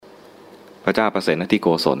ระเจ้าประเสนที่โก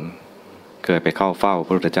ศลเคยไปเข้าเฝ้าพ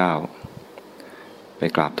ระพุทธเจ้าไป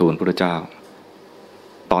กราบทูลพระพุทธเจ้า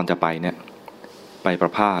ตอนจะไปเนี่ยไปปร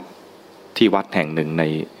ะพาสที่วัดแห่งหนึ่ง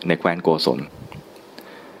ในแคว้นโกศล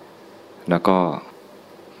แล้วก็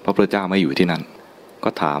พระพุทธเจ้าไม่อยู่ที่นั่นก็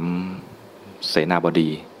ถามเสนาบดี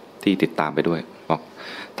ที่ติดตามไปด้วยบอก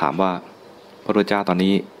ถามว่าพระพุทธเจ้าตอน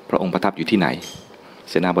นี้พระองค์ประทับอยู่ที่ไหน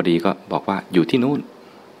เสนาบดีก็บอกว่าอยู่ที่นู่น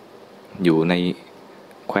อยู่ใน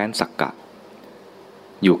แคว้นสักกะ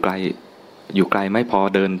อยู่ไกลไหมพอ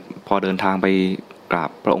เดินทางไปกราบ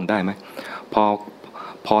พระองค์ได้ไหม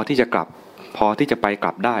พอที่จะไปก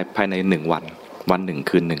ลับได้ภายในวันหนึ่ง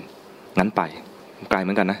คืนหนึ่งงั้นไปไกลเห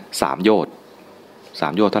มือนกันนะ3 โยชน์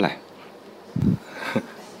เท่าไหร่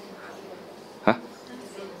ฮะ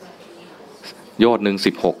โยชน์หนึ่ง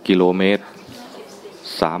16 กิโลเมตร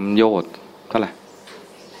3 โยชน์เท่าไหร่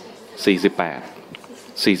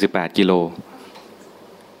48 กิโล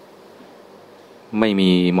ไม่มี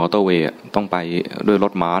มอเตอร์เวย์ต้องไปด้วยร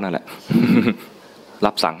ถม้านั่นแหละ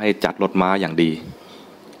รับสั่งให้จัดรถม้าอย่างดี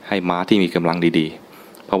ให้ม้าที่มีกำลังดี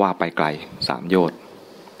ๆเพราะว่าไปไกล3 โยชน์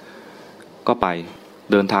ก็ไป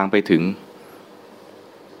เดินทางไปถึง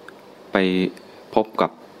ไปพบกั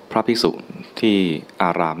บพระภิกษุที่อ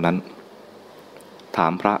ารามนั้นถา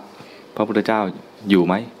มพระพุทธเจ้าอยู่ไ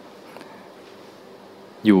หม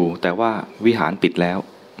อยู่แต่ว่าวิหารปิดแล้ว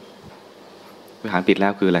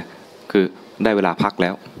คืออะไรคือได้เวลาพักแล้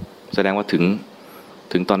วแสดงว่า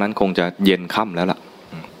ถึงตอนนั้นคงจะเย็นค่ำแล้วล่ะ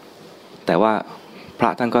แต่ว่าพระ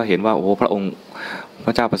ท่านก็เห็นว่าโอ้พระองค์พ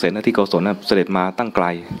ระเจ้าประเสนที่โกศลเสด็จมาตั้งไกล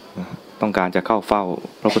ต้องการจะเข้าเฝ้า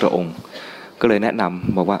พระพุทธองค์ก็เลยแนะน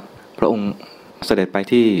ำบอกว่าพระองค์เสด็จไป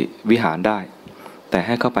ที่วิหารได้แต่ใ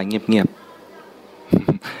ห้เข้าไปเงียบ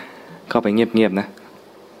ๆเข้าไปเงียบๆนะ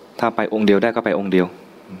ถ้าไปองค์เดียวได้ก็ไปองค์เดียว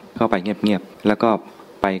เข้าไปเงียบๆแล้วก็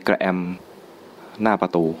ไปกระแอมหน้าปร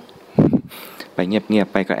ะตูไปเงียบ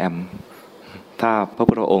ๆไปกระแอมถ้าพระ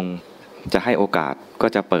พุทธองค์จะให้โอกาสก็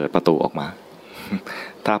จะเปิดประตูออกมา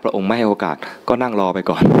ถ้าพระองค์ไม่ให้โอกาสก็นั่งรอไป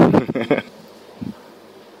ก่อน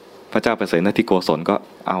พระเจ้าประเสนที่โกศลก็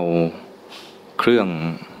เอาเครื่อง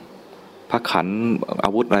พระขันอ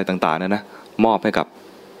าวุธอะไรต่างๆนะมอบให้กับ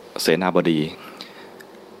เสนาบดี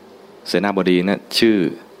นะชื่อ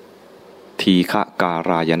ทีฆกา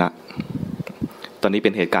รายณะตอนนี้เ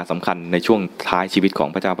ป็นเหตุการณ์สำคัญในช่วงท้ายชีวิตของ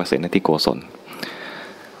พระเจ้าประเสนที่โกศล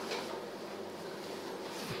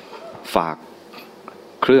ฝาก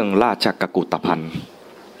เครื่องราชกุฏตภัณฑ์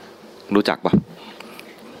รู้จักปะ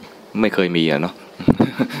ไม่เคยมีเนาะ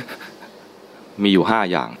มีอยู่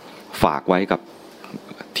5 อย่างฝากไว้กับ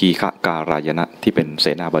ทีฆการายณะที่เป็นเส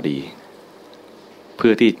นาบดีเพื่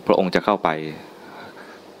อที่พระองค์จะเข้าไป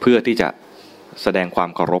เพื่อที่จะแสดงความ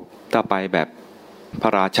เคารพถ้าไปแบบพร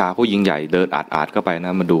ะราชาผู้ยิ่งใหญ่เดินอาดเข้าไปน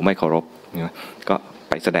ะมันดูไม่เคารพก็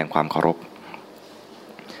ไปแสดงความเคารพ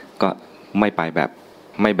ก็ไม่ไปแบบ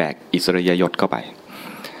ไม่แบกอิสริยยศเข้าไป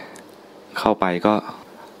ก็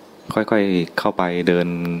ค่อยๆเข้าไปเดิน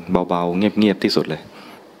เบาๆเงียบๆที่สุดเลย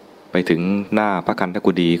ไปถึงหน้าพระคันธ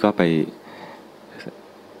กุฎีก็ไป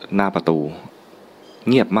หน้าประตู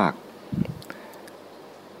เงียบมาก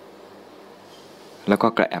แล้วก็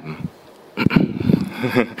กระแอม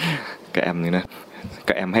กระแอมนี่นะก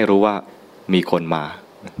ระแอมให้รู้ว่ามีคนมา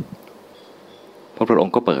พระพุทธอง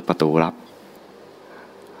ค์ก็เปิดประตูรับ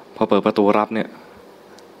พอเปิดประตูรับเนี่ย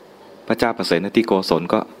พระเจ้าประเสนที่โกศล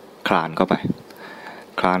ก็คลานเข้า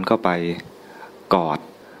ไปกอด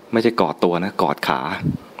ไม่ใช่กอดตัวนะกอดขา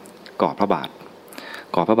กอดพระบาท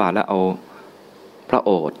แล้วเอาพระโ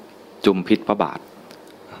อษฐ์จุมพิษพระบาท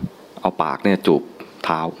เอาปากเนี่ยจูบเ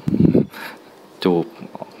ท้าจูบ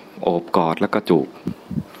โอบกอดแล้วก็จูบ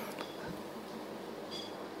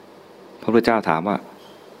พระพุทธเจ้าถามว่า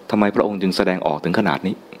ทำไมพระองค์จึงแสดงออกถึงขนาด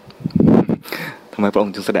นี้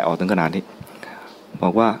บอ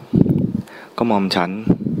กว่าก็หม่อมฉัน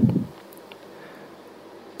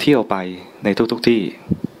เที่ยวไปในทุกที่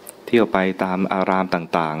เที่ยวไปตามอาราม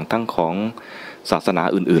ต่างๆทั้งของศาสนา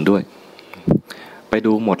อื่นๆด้วยไป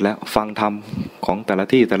ดูหมดแล้วฟังธรรมของแต่ละ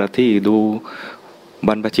ที่ดูบ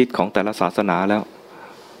รรพชิตของแต่ละศาสนาแล้ว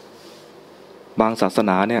บางศาส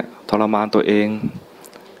นาเนี่ยทรมานตัวเอง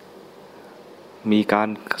มีการ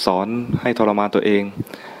สอนให้ทรมานตัวเอง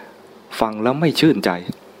ฟังแล้วไม่ชื่นใจ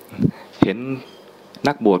เห็น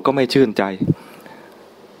นักบวชก็ไม่ชื่นใจ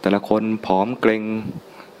แต่ละคนผอมเกร็ง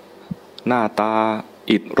หน้าตา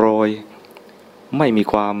อิดโรยไม่มี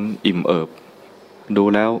ความอิ่มเอิบดู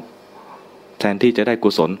แล้วแทนที่จะได้กุ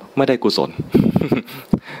ศลไม่ได้กุศล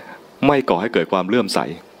ไม่ก่อให้เกิดความเลื่อมใส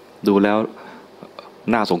ดูแล้ว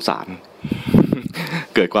น่าสงสาร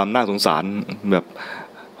เกิดความน่าสงสารแบบ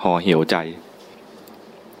ห่อเหี่ยวใจ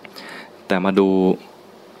แต่มาดู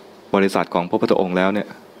บริษัทของพระพุทธองค์แล้วเนี่ย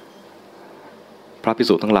พระภิก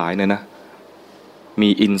ษุทั้งหลายเนี่ยนะมี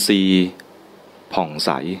อินทรีย์ผ่องใส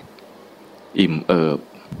อิ่มเอิบ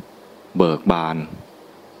เบิกบาน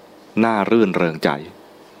น่ารื่นเริงใจ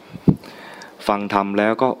ฟังธรรมแล้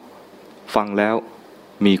วก็ฟังแล้ว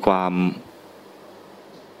มีความ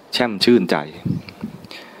แช่มชื่นใจ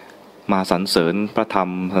มาสรรเสริญพระธรรม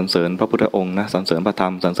สรรเสริญพระพุทธองค์นะสรรเสริญพระธรร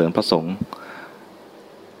มสรรเสริญพระสงฆ์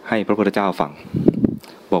ให้พระพุทธเจ้าฟัง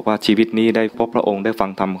บอกว่าชีวิตนี้ได้พบพระองค์ได้ฟัง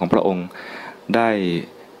ธรรมของพระองค์ได้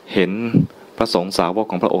เห็นพระสงฆ์สาวก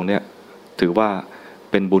ของพระองค์เนี่ยถือว่า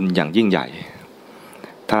เป็นบุญอย่างยิ่งใหญ่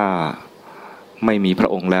ถ้าไม่มีพระ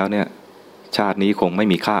องค์แล้วเนี่ยชาตินี้คงไม่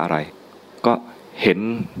มีค่าอะไรก็เห็น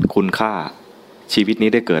คุณค่าชีวิตนี้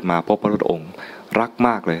ได้เกิดมาพบพระพุทธองค์รักม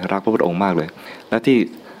ากเลยรักพระพุทธองค์มากเลยและที่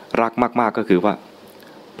รักมากๆก็คือว่า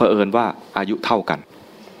เผอิญว่าอายุเท่ากัน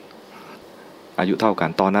อายุเท่ากัน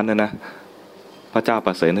ตอนนั้นนะพระเจ้าป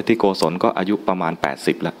ระเสนที่โกศลก็อายุประมาณ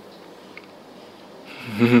80แล้ว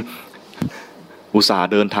อุตส่าห์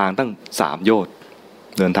เดินทางตั้ง3 โยชน์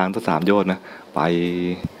เดินทางตั้ง3 โยชน์นะไป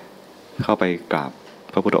เข้าไปกราบ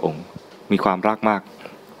พระพุทธองค์มีความรักมาก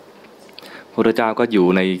พระพุทธเจ้าก็อยู่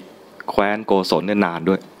ในแคว้นโกศลเนี่ยนาน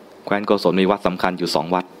ด้วยแคว้นโกศลมีวัดสำคัญอยู่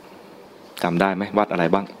2 วัดจำได้ไหมวัดอะไร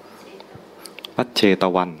บ้างวัดเชต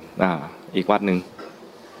วันอีกวัดหนึ่ง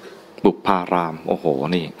บุพารามโอ้โห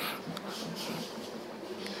นี่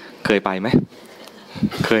เคยไปไหม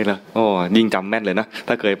เคยเลยโอ้ยิ่งจำแม่นเลยนะ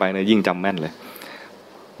ถ้าเคยไปเนี่ยยิ่งจำแม่นเลย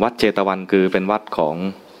วัดเชตวันคือเป็นวัดของ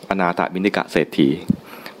อนาถบิณฑิกะเศรษฐี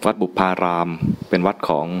วัดบุพารามเป็นวัด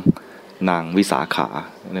ของนางวิสาขา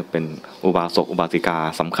เนี่ยเป็นอุบาสกอุบาสิกา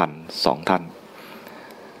สำคัญ2 ท่าน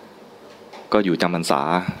ก็อยู่จำพรรษา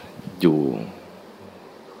อยู่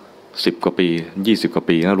10 กว่าปี20 กว่า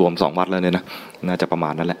ปีนะรวม2 วัดแล้วเนี่ยนะน่าจะประมา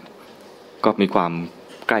ณนั้นแหละก็มีความ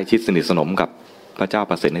ใกล้ชิดสนิทสนมกับพระเจ้า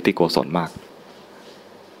ประเสนที่โกศลมาก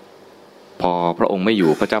พอพระองค์ไม่อยู่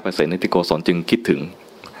พระเจ้าประเสนที่โกศลจึงคิดถึง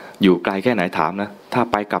อยู่ไกลแค่ไหนถามนะถ้า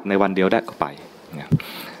ไปกลับในวันเดียวได้ก็ไป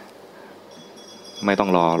ไม่ต้อง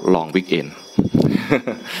รอลองวิกเอน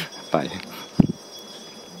ไป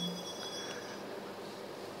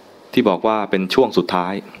ที่บอกว่าเป็นช่วงสุดท้า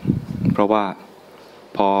ยเพราะว่า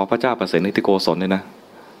พอพระเจ้าประเสนที่โกศลเนี่ยนะ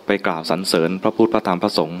ไปกล่าวสรรเสริญพระพุทธพระธรรมพร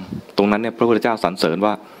ะสงฆ์ตรงนั้นเนี่ยพระพุทธเจ้าสรรเสริญ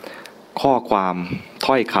ว่าข้อความ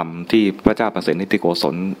ถ้อยคำที่พระเจ้าประเสนที่โกศ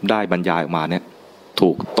ลได้บรรยายออกมาเนี่ยถู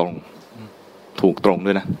กตรง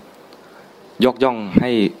ด้วยนะยกย่องใ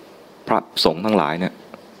ห้พระสงฆ์ทั้งหลายเนี่ย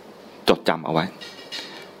จดจำเอาไว้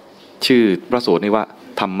ชื่อพระสูตรนี้ว่า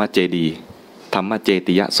ธรรมเจดีธรรมเจ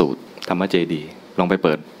ติยสูตรธรรมเจดีลองไปเ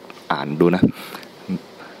ปิดอ่านดูนะ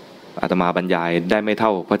อาตมาบรรยายได้ไม่เท่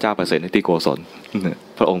าพระเจ้าประเสนที่โกศล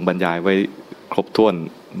พระองค์บรรยายไว้ครบถ้วน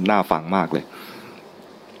น่าฟังมากเลย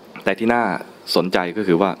แต่ที่น่าสนใจก็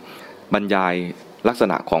คือว่าบรรยายลักษ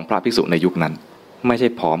ณะของพระภิกษุในยุคนั้นไม่ใช่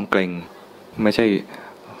ผอมเกร็งไม่ใช่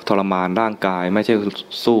ทรมานร่างกายไม่ใช่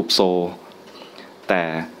สูบโซแต่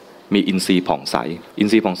มีอินทรีย์ผ่องใสอิน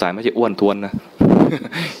ทรีย์ผ่องใสไม่ใช่อ้วนท้วนนะ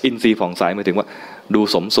อินทรีย์ผ่องใสหมายถึงว่าดู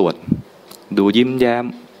สมส่วนดูยิ้มแย้ม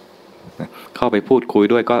เข้าไปพูดคุย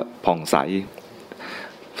ด้วยก็ผ่องใส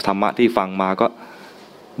ธรรมะที่ฟังมาก็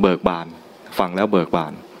เบิกบานฟังแล้วเบิกบา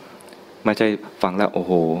นไม่ใช่ฟังแล้วโอ้โ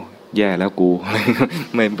หแย่แล้วกู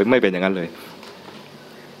ไม่เป็นอย่างนั้นเลย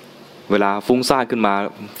เวลาฟุ้งซ่านขึ้นมา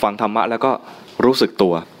ฟังธรรมะแล้วก็รู้สึกตั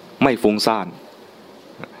วไม่ฟุ้งซ่าน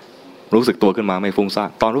รู้สึกตัวขึ้นมาไม่ฟุ้งซ่าน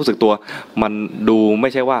ตอนรู้สึกตัวมันดูไม่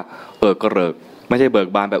ใช่ว่ากระเริกไม่ใช่เบิก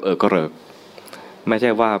บานแบบกระเริกไม่ใช่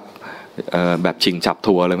ว่าแบบชิงฉับ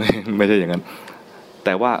ทัวเลยไม่ใช่อย่างนั้นแ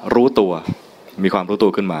ต่ว่ารู้ตัวมีความรู้ตั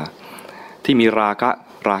วขึ้นมาที่มีราค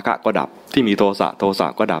ะก็ดับที่มีโทสะ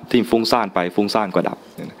ก็ดับที่ฟุ้งซ่านไปฟุ้งซ่านก็ดับ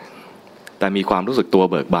แต่มีความรู้สึกตัว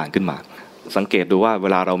เบิกบานขึ้นมาสังเกตดูว่าเว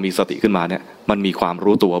ลาเรามีสติขึ้นมาเนี่ยมันมีความ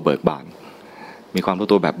รู้ตัวเบิกบานมีความรู้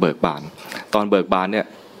ตัวแบบเบิกบานตอนเบิกบานเนี่ย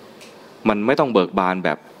มันไม่ต้องเบิกบานแบ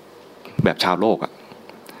บชาวโลกอ่ะ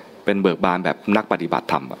เป็นเบิกบานแบบนักปฏิบัติ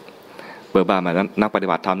ธรรมอ่ะเบิกบานแบบนักปฏิ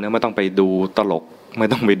บัติธรรมเนี่ยไม่ต้องไปดูตลกไม่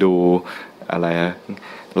ต้องไปดูอะไร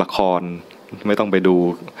ละครไม่ต้องไปดู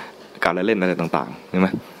การเล่นอะไรต่างๆใช่ไหม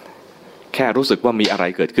แค่รู้สึกว่ามีอะไร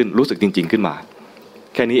เกิดขึ้นรู้สึกจริงๆขึ้นมา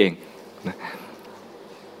แค่นี้เอง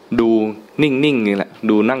ดูนิ่งๆนี่แหละ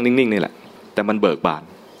ดูนั่งนิ่งๆนี่แหละแต่มันเบิกบาน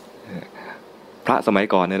พระสมัย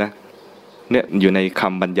ก่อนเนี่ยอยู่ในค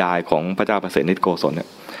ำบรรยายของพระเจ้าประเสนที่โกศลเนี่ย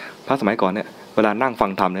พระสมัยก่อนเนี่ยเวลานั่งฟั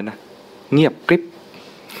งธรรมเนี่ยนะเงียบกริบ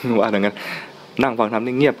ว่าอย่างนั้นนั่งฟังธรรม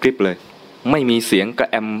นี่เงียบกริบเลยไม่มีเสียงกระ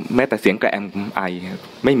แอมแม้แต่เสียงกระแอมไอ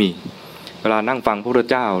ไม่มีเวลานั่งฟังพระพุทธ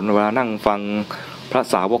เจ้าเวลานั่งฟังพระ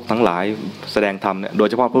สาวกทั้งหลายแสดงธรรมเนี่ยโดย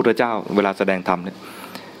เฉพาะพระพุทธเจ้าเวลาแสดงธรรมเนี่ย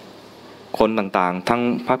ค คนต่างๆทั้ง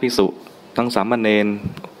พระภิกษุทั้งสามเณร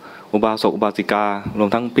อุบาสกอุบาสิการวม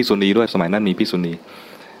ทั้งภิกษุณีด้วยสมัยนั้นมีภิกษุณี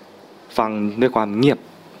ฟังด้วยความเงีย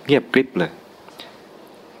บกริบเลย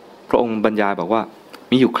พระองค์บรรยายบอกว่า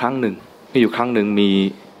มีอยู่ครั้งหนึ่งมี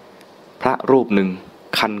พระรูปหนึ่ง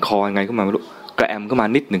คันคอยังไงก็มาไม่รู้กระแอมก็มา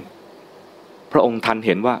นิดหนึ่งพระองค์ทันเ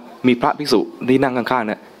ห็นว่ามีพระภิกษุที่นั่งข้างๆเ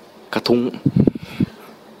นี่ยกระทุ้ง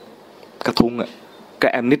อ่ะกร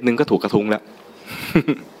ะแอมนิดนึงก็ถูกกระทุ้งแล้ว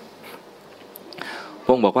พร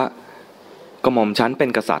ะองค์บอกว่ากระหม่อมชั้นเป็น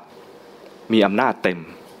กษัตริย์มีอำนาจเต็ม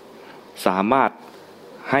สามารถ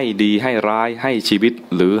ให้ดีให้ร้ายให้ชีวิต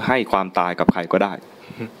หรือให้ความตายกับใครก็ได้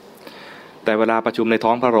แต่เวลาประชุมในท้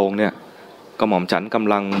องพระโรงเนี่ยกระหม่อมฉันก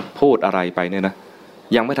ำลังพูดอะไรไปเนี่ยนะ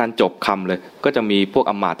ยังไม่ทันจบคำเลยก็จะมีพวก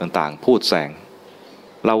อำมาตย์ต่างๆพูดแซง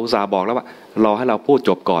เราอุตส่าห์บอกแล้วว่ารอให้เราพูด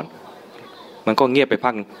จบก่อนมันก็เงียบไปพั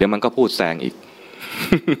กเดี๋ยวมันก็พูดแซงอีก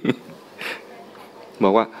บ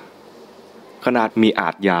อกว่าขนาดมีอา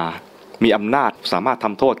ทยามีอำนาจสามารถท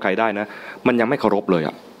ำโทษใครได้นะมันยังไม่เคารพเลย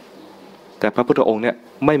อ่ะแต่พระพุทธองค์เนี่ย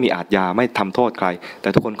ไม่มีอาทยาไม่ทำโทษใครแต่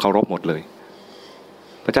ทุกคนเคารพหมดเลย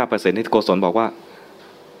พระเจ้าเปรตนิโกศลบอกว่า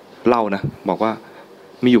เล่านะบอกว่า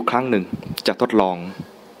มีอยู่ครั้งหนึ่งจะทดลอง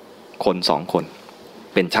คน2 คน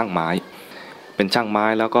เป็นช่างไม้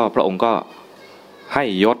แล้วก็พระองค์ก็ให้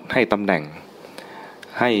ยศให้ตำแหน่ง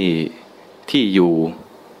ให้ที่อยู่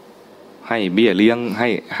ให้เบี้ยเลี้ยง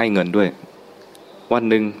ให้เงินด้วยวัน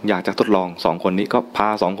หนึ่งอยากจะทดลอง2 คนนี้ก็พา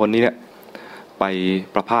2 คนนี้เนี่ยไป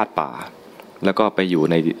ประพาสป่าแล้วก็ไปอยู่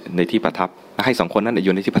ในที่ประทับให้2 คนนั้นอ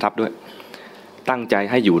ยู่ในที่ประทับด้วยตั้งใจ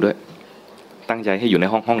ให้อยู่ด้วยตั้งใจให้อยู่ใน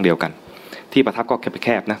ห้องเดียวกันที่ประทับก็แค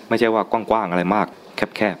บๆนะไม่ใช่ว่ากว้างๆอะไรมาก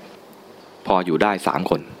แคบๆพออยู่ได้3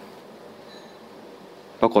 คน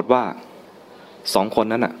ปรากฏว่า2 คน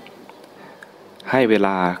นั้นน่ะให้เวล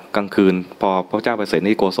ากลางคืนพอพระเจ้าเปรต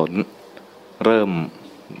นิโกศลเริ่ม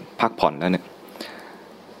พักผ่อนแล้วเนี่ย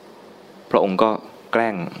พระองค์ก็แก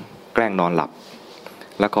ล้งนอนหลับ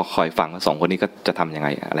แล้วก็คอยฟังว่า2 คนนี้ก็จะทำยังไง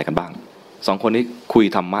อะไรกันบ้าง2 คนนี้คุย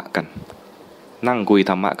ธรรมะกันนั่งคุย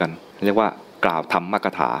ธรรมะกันเรียกว่ากล่าวธรรมก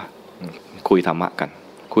ถาคุยธรรมะกั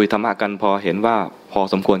นพอเห็นว่าพอ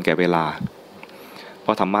สมควรแก่เวลาพ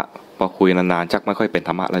อธรรมะพอคุยนานๆชักไม่ค่อยเป็นธ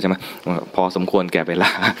รรมะแล้วใช่ไหมพอสมควรแก่เวลา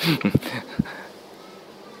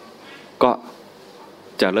ก็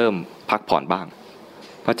จะเริ่มพักผ่อนบ้าง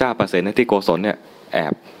พระเจ้าเปรตนิโกศลเนี่ยแอ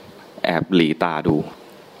บหลีตาดู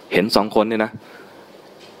เห็น2 คนเนี่ยนะ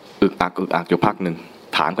อึกอักอยู่พักหนึ่ง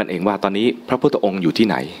ถามกันเองว่าตอนนี้พระพุทธองค์อยู่ที่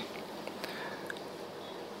ไหน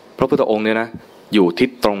พระพุทธองค์เนี่ยนะอยู่ทิศ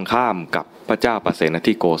ตรงข้ามกับพระเจ้าเปรต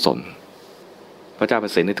นิโกศลพระเจ้าเปร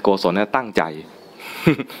ตนิโกศลเนี่ยตั้งใจ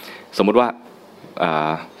สมมุติว่า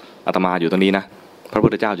อาตมาอยู่ตรงนี้นะพระพุท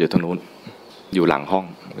ธเจ้าอยู่ตรงนู้นอยู่หลังห้อง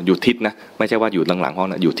อยู่ทิศนะไม่ใช่ว่าอยู่หลังห้อง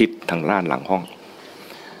นะอยู่ทิศทางด้านหลังห้อง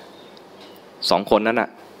2 คนนั้นน่ะ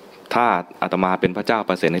ถ้าอาตมาเป็นพระเจ้าเป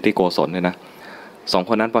รตนิโกศลเนี่ยนะ2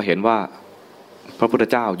 คนนั้นพอเห็นว่าพระพุทธ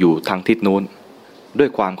เจ้าอยู่ทางทิศนู้นด้วย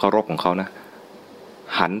ความเคารพของเขานะ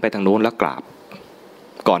หันไปทางนู้นแล้วกราบ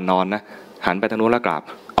ก่อนนอนนะหันไปทางนู้นแล้วกราบ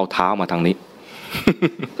เอาเท้ามาทางนี้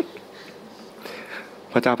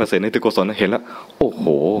พระเจ้าเปรตนิโกศลเห็นแล้วโอ้โห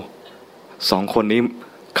2 คนนี้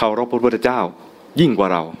เคารพพระพุทธเจ้ายิ่งกว่า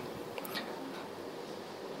เรา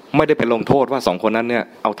ไม่ได้ไปลงโทษว่า2 คนนั้นเนี่ย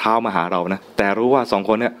เอาเท้ามาหาเรานะแต่รู้ว่า2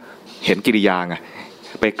 คนเนี่ยเห็นกิริยาไง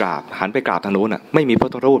ไปกราบหันไปกราบทางนู้นน่ะไม่มีพระพุ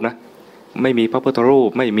ทธรูปนะไม่มีพระพุทธรูป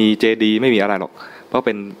ไม่มีเจดีย์ไม่มีอะไรหรอกเพราะเ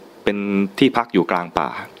ป็นที่พักอยู่กลางป่า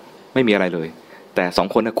ไม่มีอะไรเลยแต่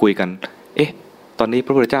2 คนน่ะคุยกันเอ๊ะตอนนี้พ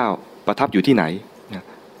ระพุทธเจ้าประทับอยู่ที่ไหน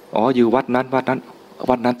อ๋ออยู่วัดนั้น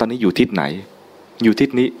ตอนนี้อยู่ทิศไหนอยู่ทิศ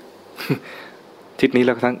นี้ ทิศนี้แ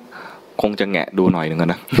ล้วทั้งคงจะแงะดูหน่อยนึง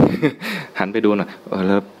นะ หันไปดูหน่อยแ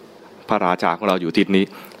ล้วพระราชาของเราอยู่ทิศนี้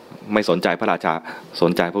ไม่สนใจพระราชาส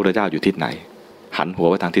นใจพระพุทธเจ้าอยู่ทิศไหนหันหัว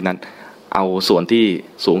ไปทางทิศนั้นเอาส่วนที่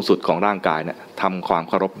สูงสุดของร่างกายเนี่ยทำความ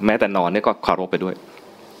เคารพแม้แต่นอนเนี่ยก็เคารพไปด้วย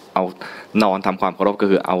เอานอนทำความเคารพก็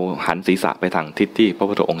คือเอาหันศีรษะไปทางทิศที่พระ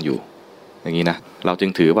พุทธองค์อยู่อย่างนี้นะเราจึ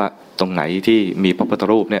งถือว่าตรงไหนที่มีพระพุทธ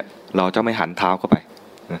รูปเนี่ยเราจะไม่หันเท้าเข้าไป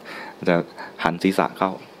จะหันศีรษะเข้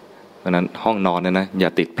าเพราะนั้นห้องนอนเนี่ยนะอย่า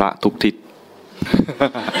ติดพระทุกทิศ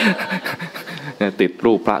ติด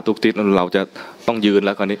รูปพระทุกทิศเราจะต้องยืนแ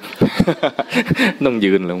ล้วคราวนี้ ต้อง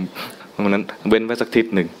ยืนแล้วเพราะนั้นเว้นไว้สักทิศ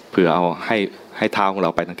หนึ่งเผื่อเอาให้เท้าของเรา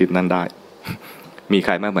ไปทางทิศนั้นได้ มีใค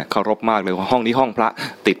รไหมแบบเคารพมากเลยว่าห้องนี้ห้องพระ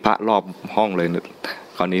ติดพระรอบห้องเลย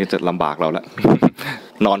คราวนี้จะลำบากเราแล้ว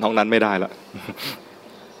นอนห้องนั้นไม่ได้แล้ว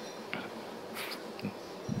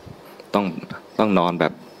ต้องนอนแบ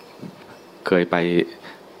บเคยไป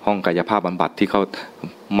ห้องกายภาพบำบัดที่เขา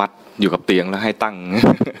มัดอยู่กับเตียงแล้วให้ตั้ง